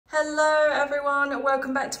Hello everyone,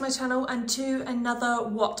 welcome back to my channel and to another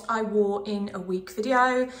what I wore in a week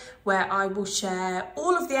video where I will share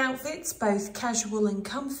all of the outfits, both casual and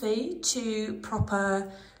comfy, to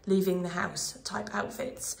proper leaving the house type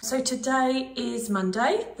outfits. So today is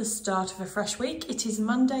Monday, the start of a fresh week. It is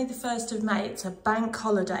Monday the 1st of May. It's a bank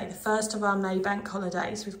holiday, the first of our May bank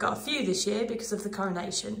holidays. We've got a few this year because of the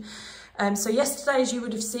coronation. So yesterday, as you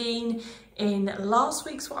would have seen in last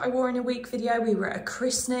week's What I Wore in a Week video, we were at a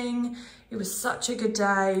christening. It was such a good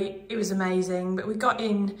day. It was amazing, but we got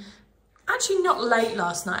in actually not late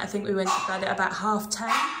last night. I think we went to bed at about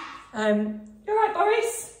 10:30. You all right,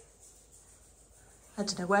 Boris? I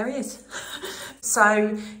don't know where he is.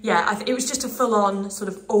 So yeah, it was just a full-on sort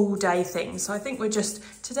of all-day thing. So I think we're just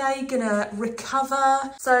today gonna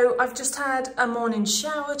recover. So I've just had a morning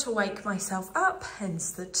shower to wake myself up, hence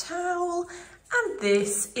the towel. And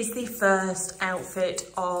this is the first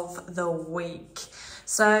outfit of the week.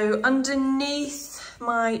 So underneath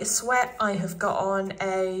my sweat, I have got on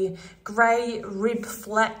a grey Rib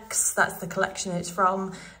Flex. That's the collection it's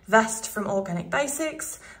from. Vest from Organic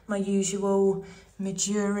Basics. My usual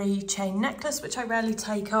Majuri chain necklace, which I rarely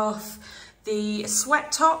take off. The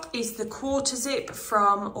sweat top is the quarter zip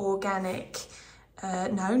from Organic,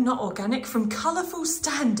 no, not Organic, from Colourful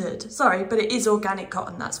Standard. Sorry, but it is organic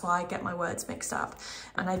cotton. That's why I get my words mixed up.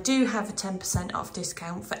 And I do have a 10% off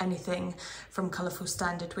discount for anything from Colourful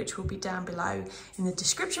Standard, which will be down below in the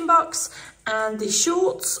description box. And the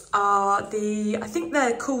shorts are I think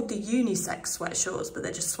they're called the unisex sweat shorts, but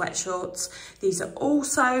they're just sweat shorts. These are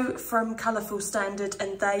also from Colourful Standard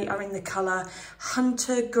and they are in the colour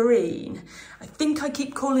Hunter Green. I think I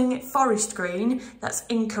keep calling it Forest Green. That's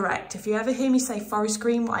incorrect. If you ever hear me say Forest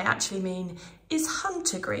Green, what I actually mean is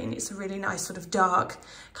Hunter Green. It's a really nice sort of dark,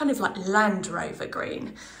 kind of like Land Rover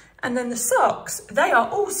green. And then the socks, they are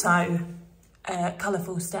also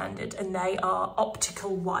Colourful Standard and they are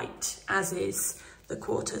optical white, as is the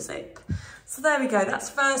quarter zip. So there we go, that's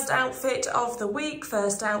first outfit of the week,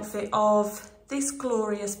 first outfit of this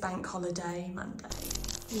glorious bank holiday Monday.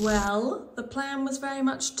 Well, the plan was very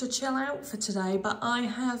much to chill out for today, but I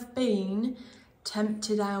have been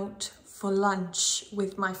tempted out for lunch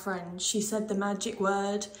with my friend. She said the magic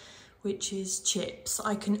word, which is chips.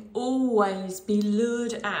 I can always be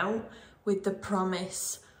lured out with the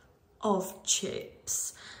promise of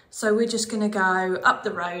chips. So we're just gonna go up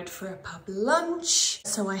the road for a pub lunch.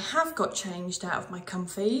 So I have got changed out of my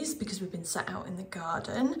comfies because we've been sat out in the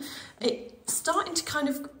garden. It's starting to kind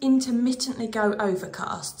of intermittently go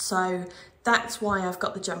overcast, so that's why I've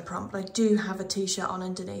got the jumper on, but I do have a t-shirt on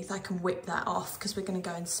underneath. I can whip that off because we're going to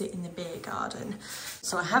go and sit in the beer garden.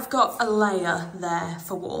 So I have got a layer there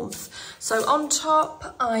for warmth. So on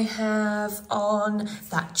top, I have on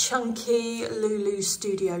that chunky LouLou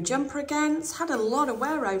Studio jumper again. It's had a lot of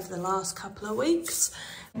wear over the last couple of weeks.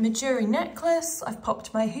 Majuri necklace, I've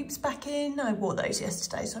popped my hoops back in. I wore those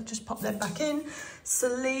yesterday, so I've just popped them back in.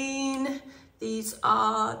 Celine. These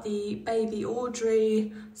are the Baby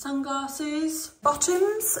Audrey sunglasses.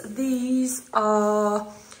 Bottoms, these are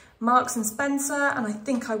Marks and Spencer, and I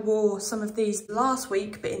think I wore some of these last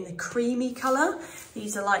week, but in the creamy colour.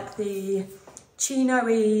 These are like the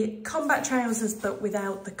chino-y combat trousers, but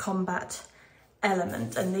without the combat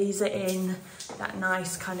element. And these are in that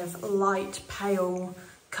nice kind of light pale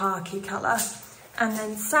khaki colour. And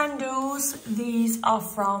then sandals, these are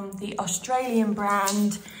from the Australian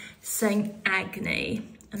brand St. Agni,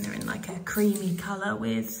 and they're in like a creamy colour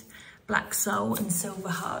with black sole and silver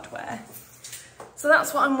hardware. So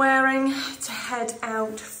that's what I'm wearing to head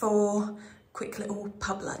out for a quick little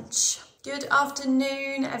pub lunch. Good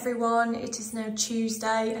afternoon everyone, it is now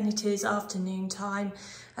Tuesday and it is afternoon time.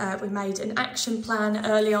 We made an action plan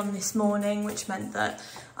early on this morning, which meant that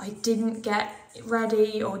I didn't get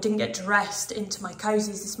ready or didn't get dressed into my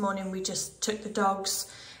cozies this morning. We just took the dogs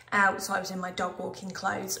out, so I was in my dog walking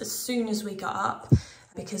clothes as soon as we got up,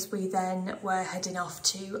 because we then were heading off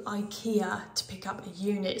to IKEA to pick up a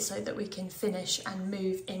unit so that we can finish and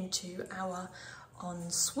move into our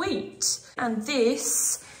ensuite. And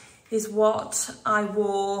this is what I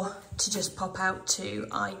wore to just pop out to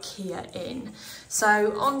IKEA in.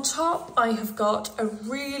 So on top I have got a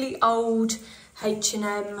really old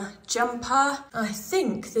H&M jumper. I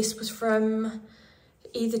think this was from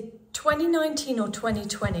either 2019 or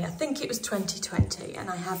 2020. I think it was 2020, and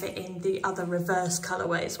I have it in the other reverse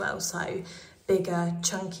colourway as well, so bigger,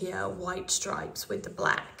 chunkier white stripes with the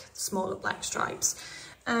black, smaller black stripes.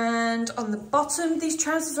 And on the bottom, these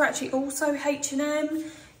trousers are actually also H&M.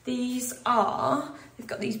 They've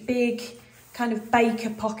got these big kind of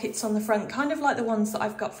baker pockets on the front, kind of like the ones that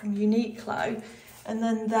I've got from Uniqlo. And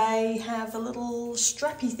then they have a little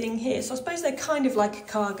strappy thing here. So I suppose they're kind of like a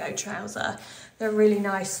cargo trouser. They're really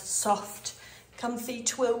nice, soft, comfy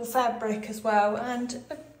twill fabric as well, and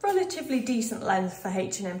a relatively decent length for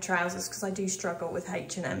H&M trousers, because I do struggle with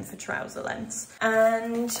H&M for trouser lengths.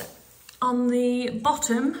 And on the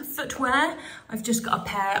bottom footwear, I've just got a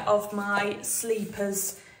pair of my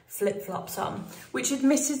Sleepers flip-flops on, which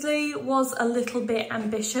admittedly was a little bit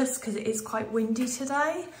ambitious because it is quite windy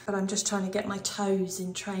today, but I'm just trying to get my toes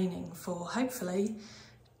in training for hopefully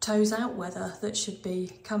toes out weather that should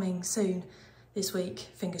be coming soon this week,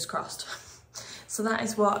 fingers crossed. So that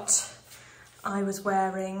is what I was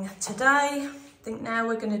wearing today. I think now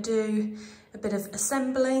we're going to do a bit of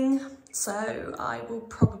assembling, so I will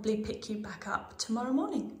probably pick you back up tomorrow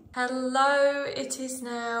morning. Hello, it is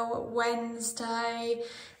now Wednesday,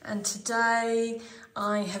 and today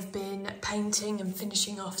I have been painting and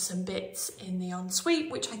finishing off some bits in the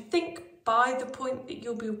ensuite, which I think by the point that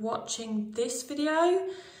you'll be watching this video,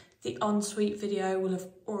 the ensuite video will have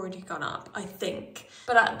already gone up, I think.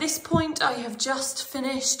 But at this point, I have just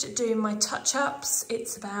finished doing my touch-ups.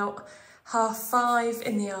 It's about 5:30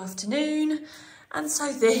 in the afternoon, and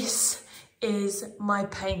so this is my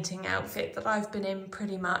painting outfit that I've been in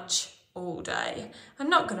pretty much all day. I'm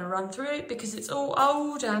not going to run through it because it's all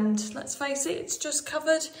old, and let's face it, it's just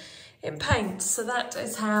covered in paint. So that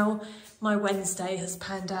is how my Wednesday has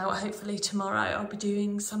panned out. Hopefully tomorrow I'll be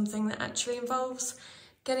doing something that actually involves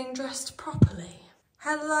getting dressed properly.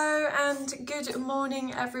 Hello and good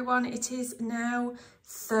morning everyone. It is now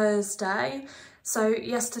Thursday. So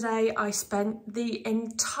yesterday I spent the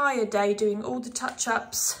entire day doing all the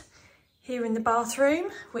touch-ups here in the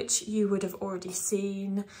bathroom, which you would have already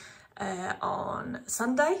seen on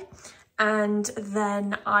Sunday. And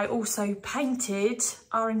then I also painted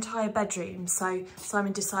our entire bedroom. So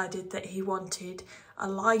Simon decided that he wanted a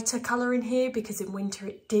lighter colour in here because in winter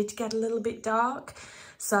it did get a little bit dark.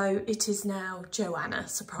 So it is now Joanna,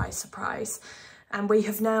 surprise, surprise. And we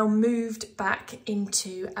have now moved back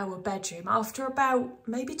into our bedroom after about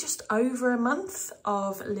maybe just over a month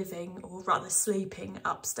of living, or rather sleeping,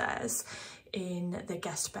 upstairs in the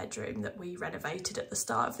guest bedroom that we renovated at the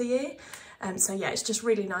start of the year. So yeah, it's just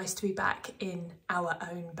really nice to be back in our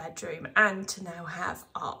own bedroom and to now have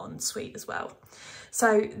our ensuite as well.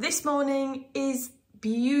 So this morning is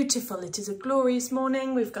beautiful. It is a glorious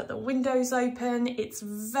morning. We've got the windows open. It's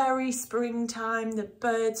very springtime. The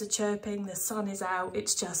birds are chirping. The sun is out.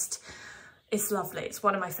 It's lovely. It's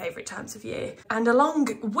one of my favourite times of year. And along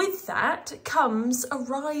with that comes a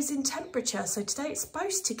rise in temperature. So today it's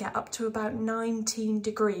supposed to get up to about 19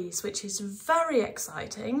 degrees, which is very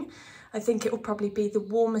exciting. I think it will probably be the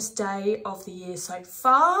warmest day of the year so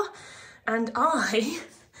far. And I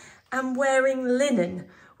am wearing linen,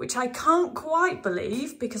 which I can't quite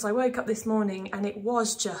believe because I woke up this morning and it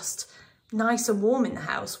was just nice and warm in the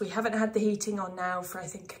house. We haven't had the heating on now for I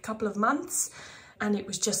think a couple of months, and it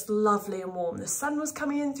was just lovely and warm. The sun was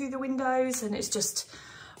coming in through the windows and it's just,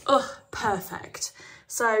 oh, perfect.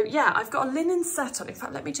 So yeah, I've got a linen set on. In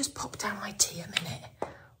fact, let me just pop down my tea a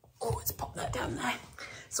minute. Oh, let's pop that down there.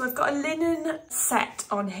 So I've got a linen set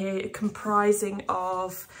on here comprising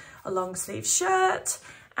of a long sleeve shirt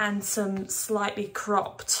and some slightly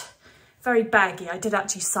cropped, very baggy. I did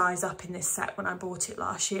actually size up in this set when I bought it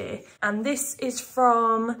last year. And this is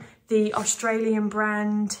from the Australian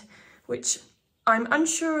brand, which I'm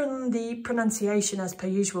unsure on the pronunciation as per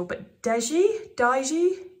usual, but Digi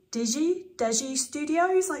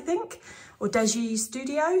Studios, I think, or Digi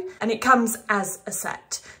Studio. And it comes as a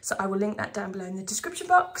set. So I will link that down below in the description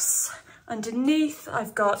box. Underneath,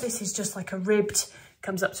 I've got, this is just like a ribbed,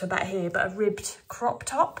 comes up to about here, but a ribbed crop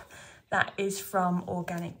top. That is from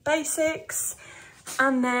Organic Basics.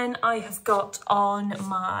 And then I have got on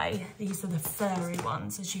my, these are the furry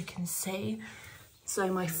ones, as you can see.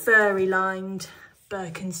 So my furry lined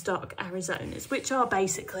Birkenstock Arizonas, which are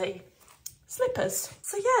basically slippers.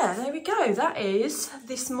 So yeah, there we go. That is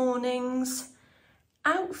this morning's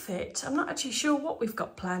outfit. I'm not actually sure what we've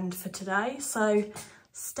got planned for today, so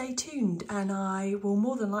stay tuned and I will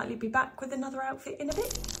more than likely be back with another outfit in a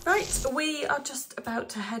bit. Right, we are just about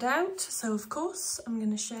to head out. So of course, I'm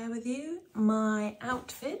going to share with you my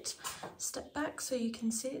outfit. Step back so you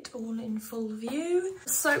can see it all in full view.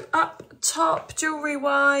 So up top, jewellery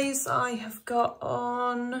wise, I have got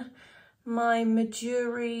on my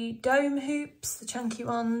Majuri dome hoops, the chunky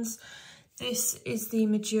ones. This is the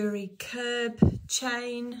Majuri curb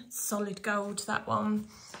chain, solid gold, that one.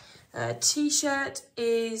 T-shirt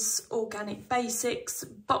is Organic Basics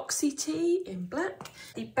Boxy Tee in black.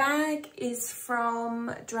 The bag is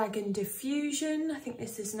from Dragon Diffusion. I think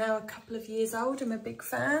this is now a couple of years old. I'm a big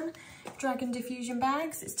fan. Dragon Diffusion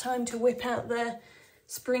bags. It's time to whip out the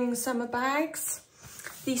spring summer bags.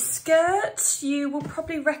 The skirt you will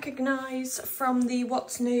probably recognise from the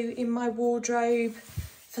What's New in My Wardrobe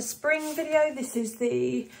for Spring video. This is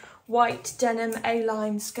the white denim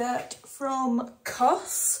A-line skirt from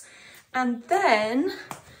COS. And then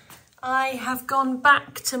I have gone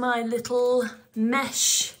back to my little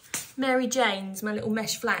mesh Mary Janes, my little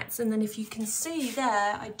mesh flats. And then if you can see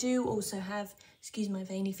there, I do also have, excuse my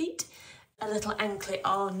veiny feet, a little anklet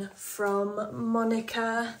on from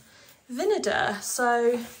Monica Vinader.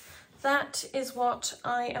 So that is what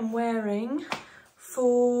I am wearing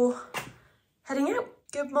for heading out.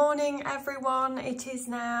 Good morning everyone, it is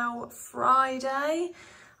now Friday.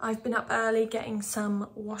 I've been up early getting some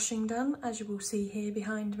washing done, as you will see here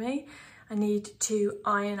behind me. I need to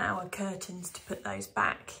iron our curtains to put those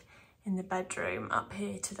back in the bedroom up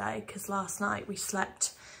here today, because last night we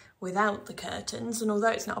slept without the curtains, and although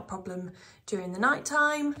it's not a problem during the night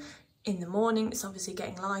time, in the morning it's obviously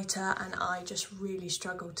getting lighter and I just really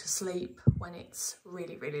struggle to sleep when it's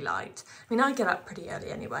really, really light. I mean, I get up pretty early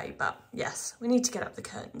anyway, but yes, we need to get up the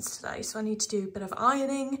curtains today, so I need to do a bit of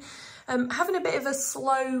ironing. Having a bit of a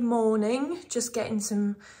slow morning, just getting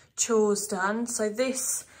some chores done. So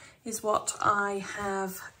this is what I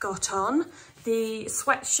have got on. The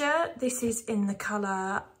sweatshirt, this is in the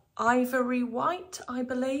colour Ivory White, I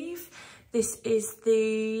believe. This is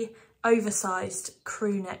the oversized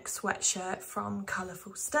crew neck sweatshirt from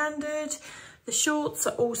Colourful Standard. The shorts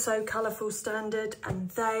are also Colourful Standard and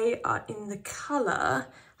they are in the colour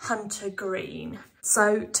Hunter Green.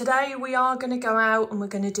 So today we are going to go out and we're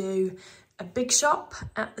going to do a big shop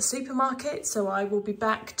at the supermarket, so I will be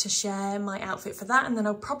back to share my outfit for that, and then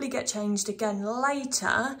I'll probably get changed again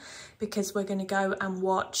later because we're going to go and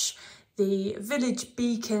watch the village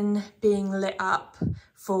beacon being lit up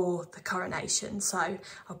for the coronation. So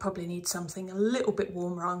I'll probably need something a little bit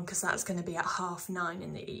warmer on because that's going to be at 9:30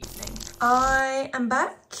 in the evening. I am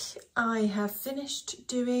back. I have finished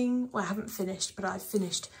doing, well, I haven't finished, but I've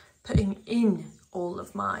finished putting in all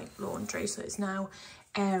of my laundry, so it's now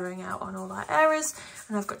airing out on all our areas,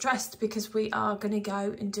 and I've got dressed because we are going to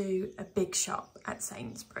go and do a big shop at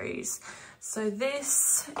Sainsbury's. So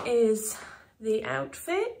this is the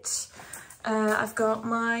outfit. I've got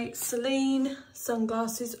my Celine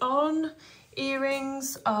sunglasses on.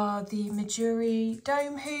 Earrings are the Majuri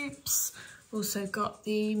dome hoops. Also got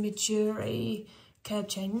the Majuri curb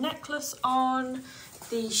chain necklace on.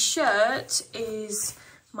 The shirt is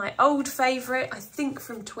my old favourite, I think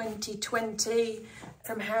from 2020,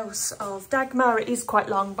 from House of Dagmar. It is quite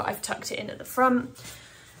long, but I've tucked it in at the front.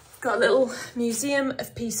 Got a little Museum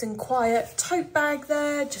of Peace and Quiet tote bag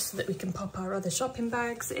there, just so that we can pop our other shopping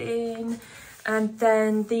bags in. And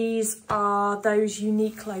then these are those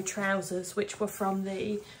Uniqlo trousers, which were from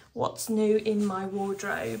the What's New in My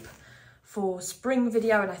Wardrobe for Spring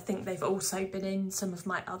video, and I think they've also been in some of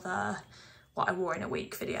my other What I Wore in a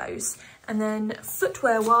Week videos. And then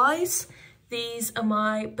footwear wise, these are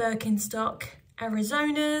my Birkenstock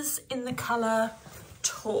Arizonas in the colour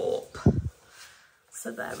taupe.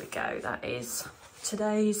 So there we go, that is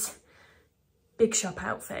today's big shop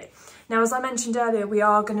outfit. Now, as I mentioned earlier, we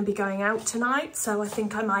are going to be going out tonight, so I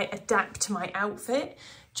think I might adapt my outfit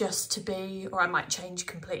just to be, or I might change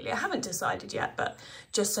completely. I haven't decided yet, but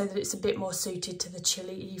just so that it's a bit more suited to the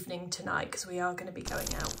chilly evening tonight, because we are going to be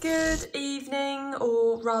going out. Good evening,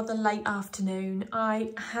 or rather late afternoon.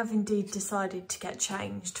 I have indeed decided to get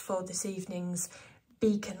changed for this evening's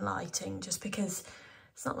beacon lighting, just because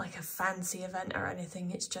it's not like a fancy event or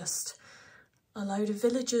anything. It's just a load of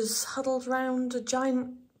villagers huddled round a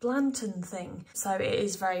giant lantern thing. So it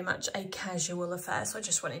is very much a casual affair. So I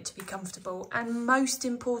just want it to be comfortable and most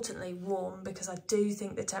importantly warm, because I do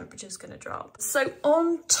think the temperature's going to drop. So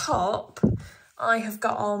on top, I have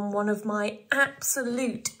got on one of my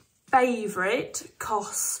absolute favourite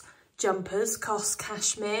COS jumpers, COS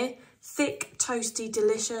cashmere, thick, toasty,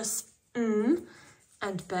 delicious,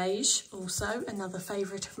 and beige, also another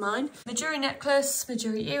favourite of mine. Majuri necklace,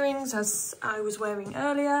 Majuri earrings, as I was wearing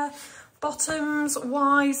earlier. Bottoms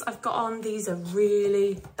wise, I've got on, these are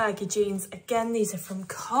really baggy jeans. Again, these are from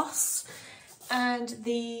COS. And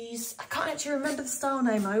these, I can't actually remember the style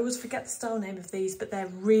name. I always forget the style name of these, but they're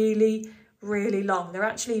really, really long. They're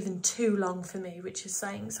actually even too long for me, which is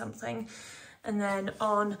saying something. And then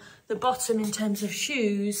on the bottom, in terms of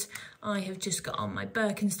shoes, I have just got on my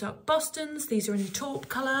Birkenstock Bostons. These are in the taupe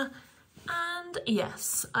colour. And And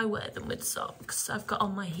yes, I wear them with socks. I've got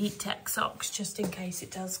on my heat tech socks just in case it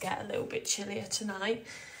does get a little bit chillier tonight.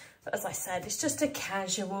 But as I said, it's just a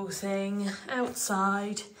casual thing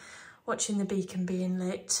outside, watching the beacon being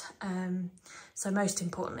lit. So most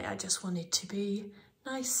importantly, I just wanted to be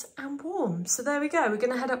nice and warm. So there we go. We're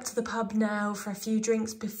going to head up to the pub now for a few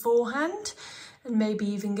drinks beforehand and maybe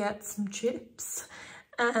even get some chips.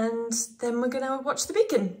 And then we're going to watch the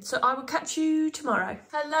beacon. So I will catch you tomorrow.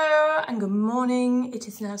 Hello and good morning. It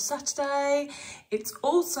is now Saturday. It's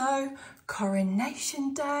also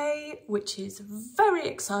Coronation Day, which is very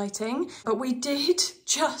exciting. But we did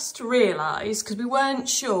just realise, because we weren't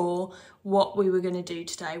sure what we were going to do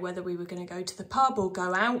today, whether we were going to go to the pub or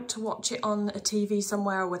go out to watch it on a TV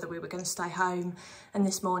somewhere, or whether we were going to stay home. And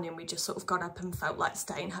this morning we just sort of got up and felt like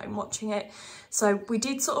staying home watching it. So we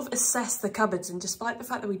did sort of assess the cupboards, and despite the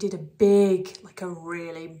fact that we did a big, like a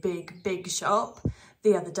really big shop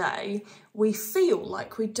the other day, we feel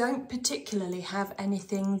like we don't particularly have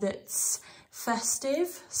anything that's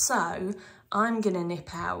festive. So I'm gonna nip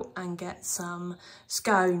out and get some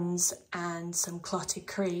scones and some clotted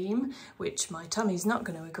cream, which my tummy's not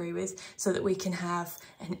gonna agree with, so that we can have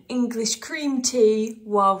an English cream tea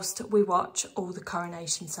whilst we watch all the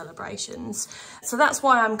coronation celebrations. So that's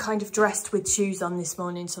why I'm kind of dressed with shoes on this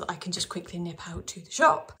morning, so that I can just quickly nip out to the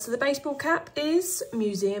shop. So the baseball cap is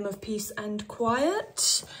Museum of Peace and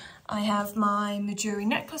Quiet. I have my Majuri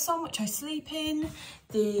necklace on, which I sleep in.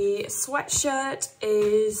 The sweatshirt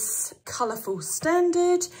is Colourful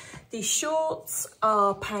Standard. The shorts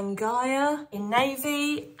are Pangaya in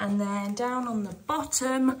navy. And then down on the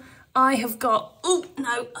bottom, I have got, oh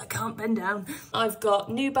no, I can't bend down. I've got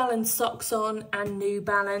New Balance socks on and New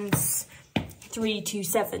Balance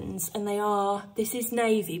 327s. And they are, this is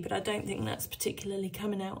navy, but I don't think that's particularly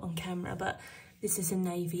coming out on camera, but this is a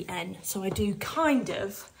navy N. So I do kind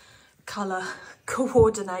of colour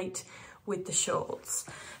coordinate with the shorts.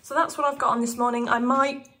 So that's what I've got on this morning. I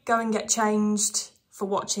might go and get changed for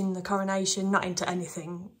watching the coronation, not into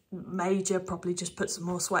anything major, probably just put some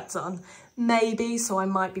more sweats on, maybe, so I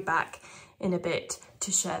might be back in a bit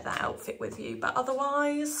to share that outfit with you. But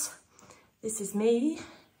otherwise, this is me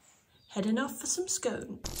heading off for some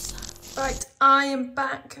scones. Right, I am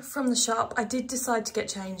back from the shop. I did decide to get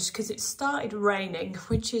changed because it started raining,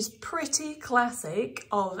 which is pretty classic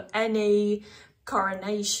of any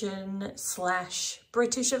coronation /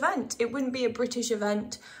 British event. It wouldn't be a British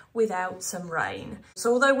event without some rain.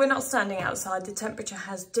 So although we're not standing outside, the temperature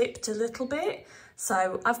has dipped a little bit.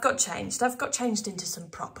 So I've got changed. I've got changed into some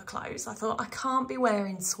proper clothes. I thought I can't be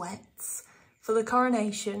wearing sweats for the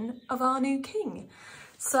coronation of our new king.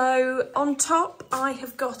 So on top, I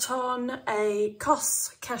have got on a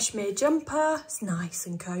Cos cashmere jumper. It's nice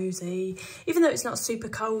and cosy. Even though it's not super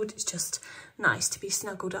cold, it's just nice to be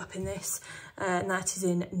snuggled up in this. And that is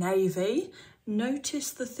in navy.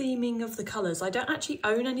 Notice the theming of the colours. I don't actually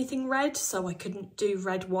own anything red, so I couldn't do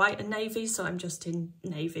red, white and navy, so I'm just in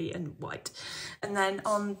navy and white. And then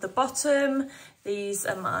on the bottom, these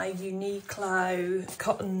are my Uniqlo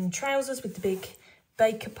cotton trousers with the big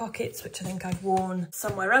baker pockets, which I think I've worn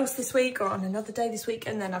somewhere else this week or on another day this week.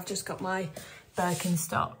 And then I've just got my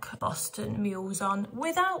Birkenstock Boston mules on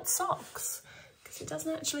without socks, because it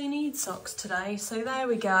doesn't actually need socks today. So there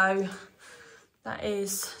we go. That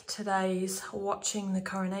is today's watching the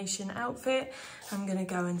coronation outfit. I'm gonna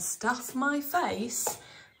go and stuff my face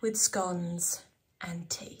with scones and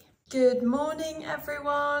tea. Good morning,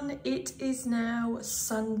 everyone. It is now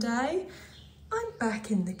Sunday. I'm back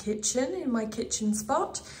in the kitchen, in my kitchen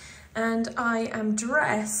spot, and I am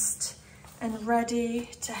dressed and ready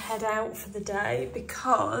to head out for the day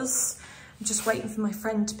because I'm just waiting for my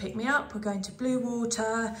friend to pick me up. We're going to Blue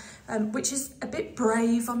Water, which is a bit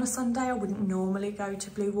brave on a Sunday. I wouldn't normally go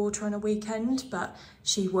to Blue Water on a weekend, but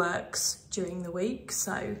she works during the week,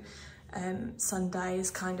 so Sunday is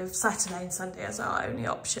kind of, Saturday and Sunday is our only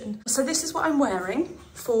option. So this is what I'm wearing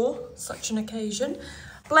for such an occasion.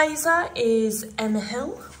 Blazer is Emma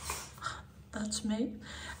Hill, that's me.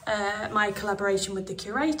 My collaboration with The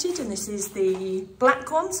Curated, and this is the black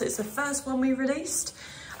one, so it's the first one we released.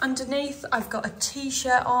 Underneath, I've got a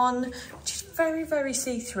t-shirt on, which is very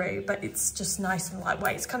see-through, but it's just nice and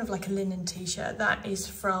lightweight. It's kind of like a linen t-shirt. That is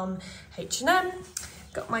from H&M.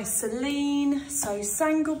 Got my Celine So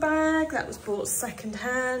Sangle bag, that was bought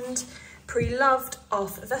second-hand. Pre-loved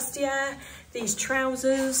off Vestiaire. These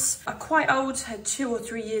trousers are quite old, 2 or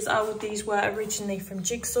 3 years old. These were originally from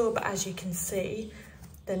Jigsaw, but as you can see,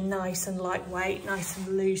 they're nice and lightweight, nice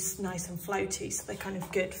and loose, nice and floaty, so they're kind of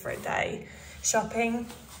good for a day shopping.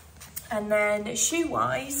 And then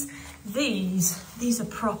shoe-wise, these are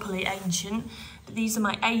properly ancient. These are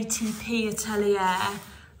my ATP Atelier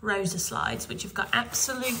Rosa slides, which have got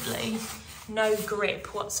absolutely no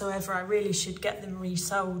grip whatsoever. I really should get them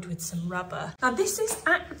resoled with some rubber. Now this is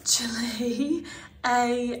actually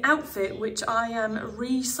a outfit which I am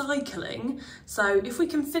recycling. So if we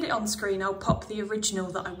can fit it on screen, I'll pop the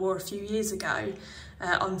original that I wore a few years ago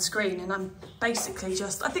on screen. And I'm basically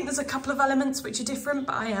just, I think there's a couple of elements which are different,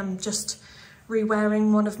 but I am just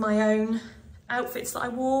re-wearing one of my own outfits that I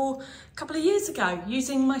wore a couple of years ago,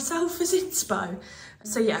 using myself as inspo.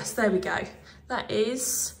 So yes, there we go. That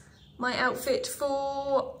is my outfit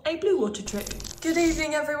for a blue water trip. Good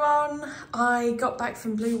evening, everyone. I got back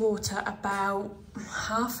from blue water about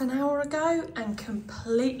half an hour ago and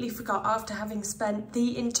completely forgot, after having spent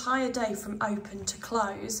the entire day from open to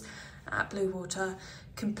close at blue water,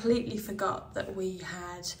 completely forgot that we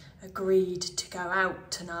had agreed to go out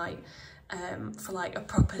tonight for like a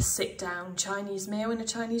proper sit-down Chinese meal in a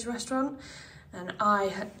Chinese restaurant. And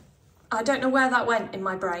I don't know where that went in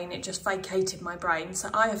my brain, it just vacated my brain. So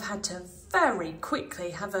I have had to very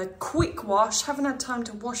quickly have a quick wash, haven't had time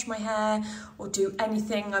to wash my hair or do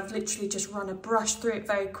anything. I've literally just run a brush through it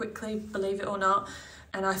very quickly, believe it or not,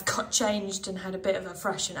 and I've got changed and had a bit of a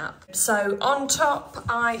freshen up. So on top,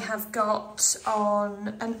 I have got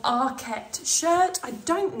on an Arket shirt. I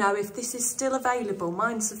don't know if this is still available.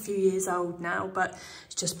 Mine's a few years old now, but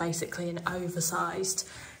it's just basically an oversized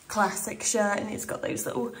classic shirt, and it's got those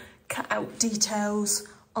little cut out details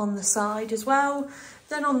on the side as well.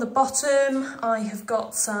 Then on the bottom, I have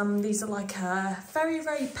got some, these are like a very,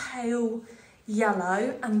 very pale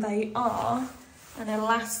yellow, and they are an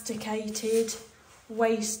elasticated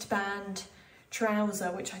waistband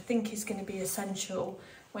trouser, which I think is going to be essential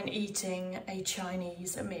when eating a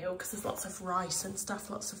Chinese meal, because there's lots of rice and stuff,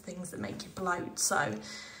 lots of things that make you bloat. So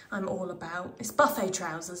I'm all about, it's buffet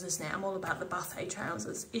trousers, isn't it? I'm all about the buffet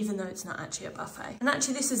trousers, even though it's not actually a buffet. And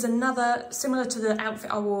actually this is another, similar to the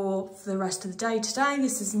outfit I wore for the rest of the day today,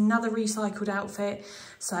 this is another recycled outfit.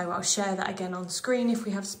 So I'll share that again on screen if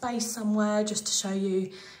we have space somewhere, just to show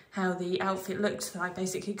you how the outfit looked that I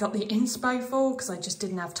basically got the inspo for, because I just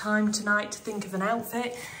didn't have time tonight to think of an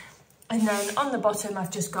outfit. And then on the bottom,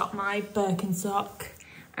 I've just got my Birkenstock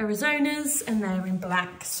Arizonas, and they're in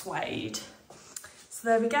black suede. So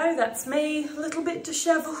there we go, that's me, a little bit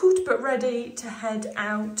dishevelled, but ready to head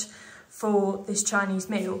out for this Chinese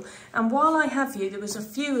meal. And while I have you, there was a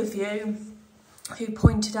few of you who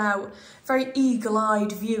pointed out, very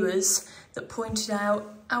eagle-eyed viewers, that pointed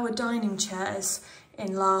out our dining chairs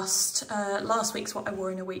in last week's What I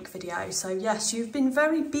Wore in a Week video. So yes, you've been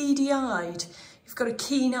very beady-eyed. You've got a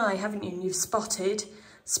keen eye, haven't you? And you've spotted,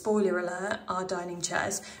 spoiler alert, our dining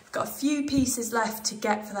chairs. We've got a few pieces left to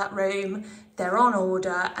get for that room. They're on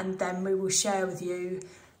order, and then we will share with you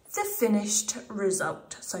the finished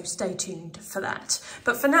result. So stay tuned for that.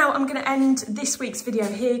 But for now, I'm going to end this week's video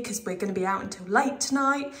here, because we're going to be out until late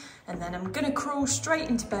tonight, and then I'm going to crawl straight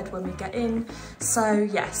into bed when we get in. So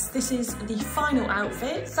yes, this is the final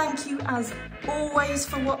outfit. Thank you as always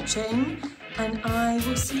for watching, and I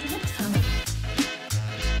will see you next time.